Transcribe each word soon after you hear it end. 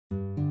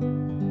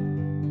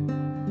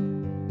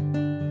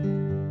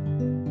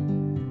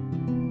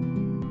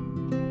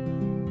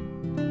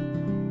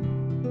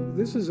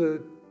This is a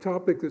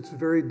topic that's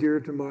very dear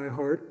to my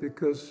heart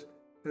because,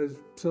 as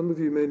some of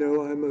you may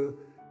know, I'm a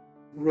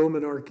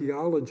Roman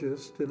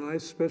archaeologist and I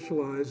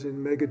specialize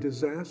in mega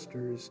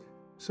disasters.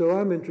 So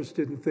I'm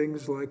interested in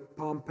things like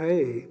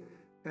Pompeii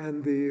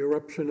and the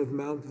eruption of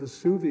Mount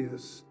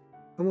Vesuvius.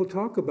 And we'll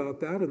talk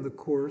about that in the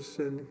course,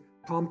 and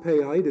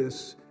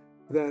Pompeiitis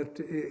that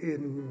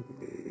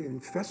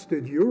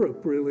infested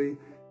Europe really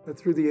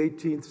through the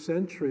 18th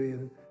century,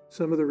 and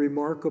some of the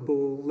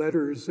remarkable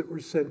letters that were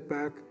sent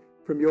back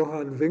from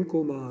Johann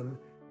Winckelmann,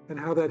 and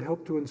how that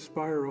helped to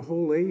inspire a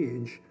whole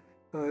age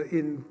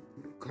in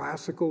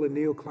classical and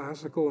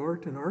neoclassical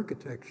art and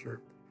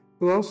architecture.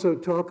 We'll also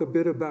talk a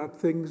bit about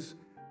things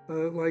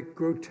like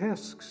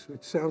grotesques,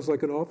 which sounds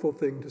like an awful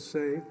thing to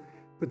say,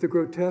 but the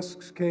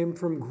grotesques came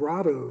from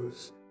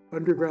grottos,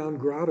 underground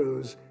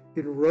grottos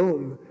in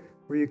Rome,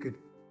 where you could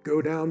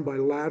go down by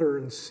ladder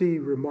and see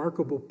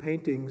remarkable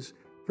paintings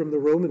from the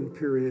Roman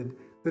period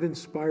that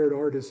inspired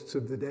artists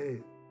of the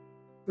day.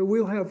 But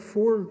we'll have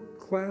 4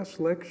 class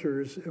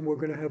lectures, and we're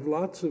going to have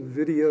lots of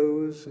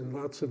videos and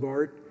lots of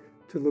art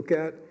to look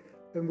at.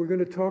 And we're going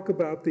to talk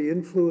about the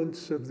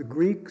influence of the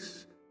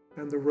Greeks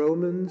and the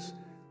Romans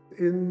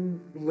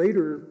in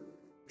later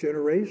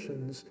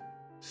generations.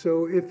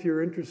 So if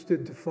you're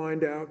interested to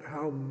find out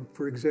how,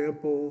 for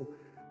example,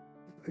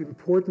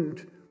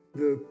 important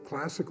the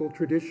classical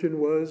tradition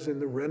was in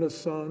the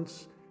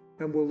Renaissance,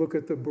 and we'll look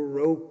at the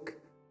Baroque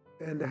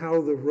and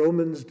how the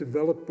Romans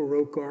developed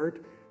Baroque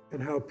art,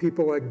 and how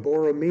people like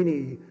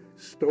Borromini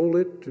stole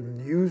it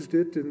and used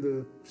it in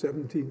the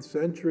 17th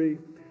century.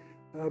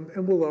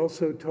 And we'll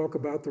also talk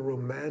about the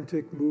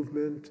Romantic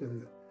movement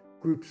and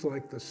groups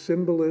like the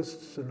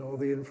Symbolists and all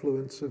the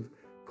influence of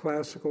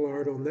classical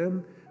art on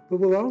them.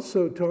 But we'll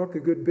also talk a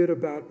good bit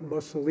about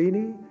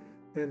Mussolini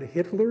and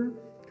Hitler,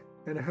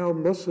 and how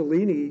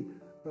Mussolini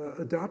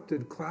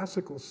adopted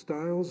classical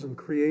styles and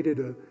created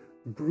a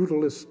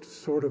brutalist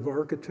sort of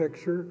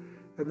architecture,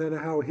 and then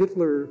how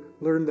Hitler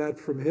learned that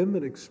from him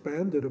and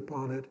expanded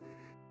upon it.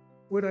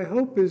 What I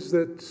hope is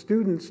that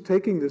students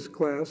taking this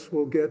class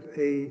will get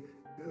a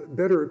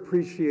better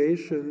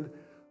appreciation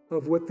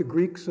of what the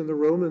Greeks and the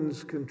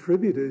Romans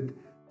contributed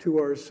to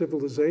our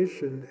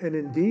civilization, and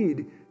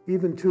indeed,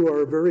 even to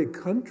our very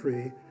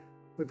country.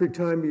 Every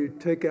time you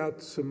take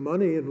out some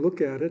money and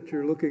look at it,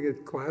 you're looking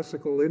at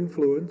classical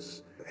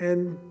influence,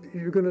 and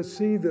you're going to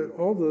see that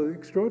all the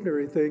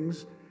extraordinary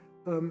things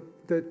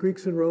that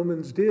Greeks and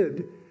Romans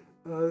did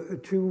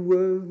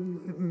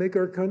to make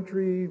our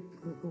country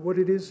what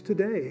it is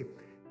today.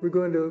 We're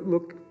going to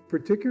look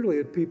particularly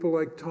at people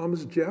like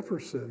Thomas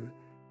Jefferson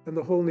and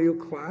the whole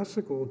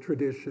neoclassical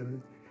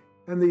tradition,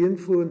 and the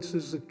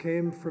influences that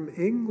came from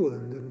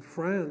England and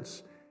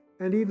France,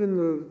 and even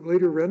the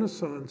later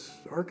Renaissance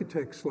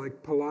architects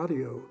like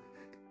Palladio.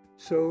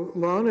 So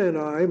Lana and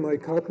I, my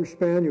Cocker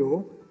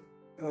Spaniel,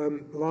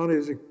 Lana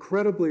is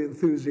incredibly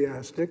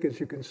enthusiastic, as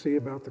you can see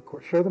about the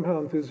course. Show them how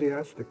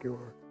enthusiastic you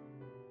are.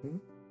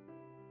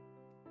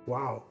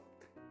 Wow.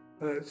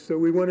 So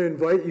we want to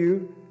invite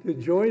you to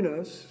join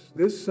us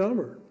this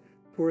summer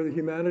for the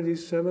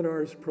Humanities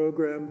Seminars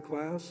program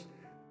class.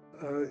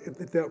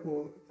 That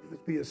will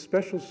be a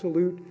special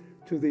salute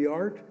to the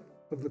art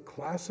of the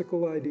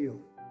classical ideal.